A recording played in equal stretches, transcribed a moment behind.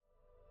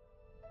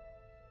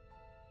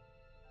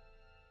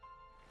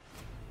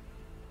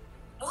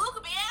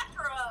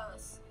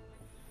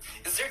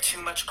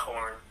much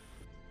corn.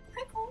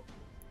 Hi, Cole.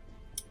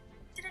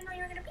 Didn't know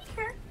you were gonna be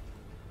here.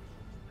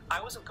 I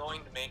wasn't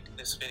going to make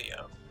this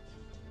video.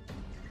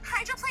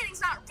 Hydroplating's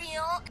not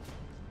real.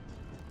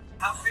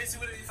 How crazy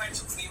would it be if I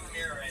just clean the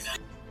mirror right now?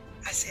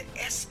 I said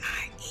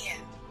S-I-N.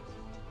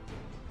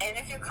 And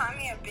if you call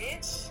me a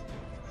bitch,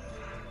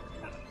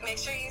 make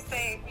sure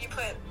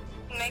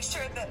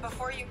that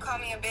before you call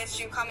me a bitch,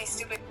 you call me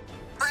stupid.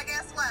 But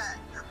guess what?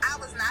 I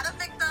was not a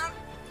victim.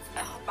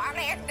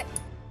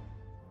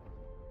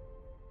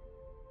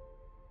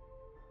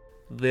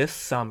 This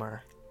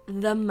summer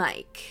The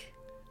mic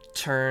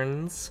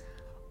turns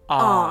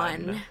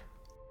on.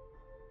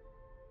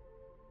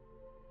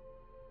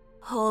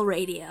 Whole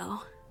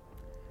radio.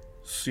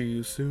 See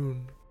you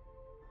soon.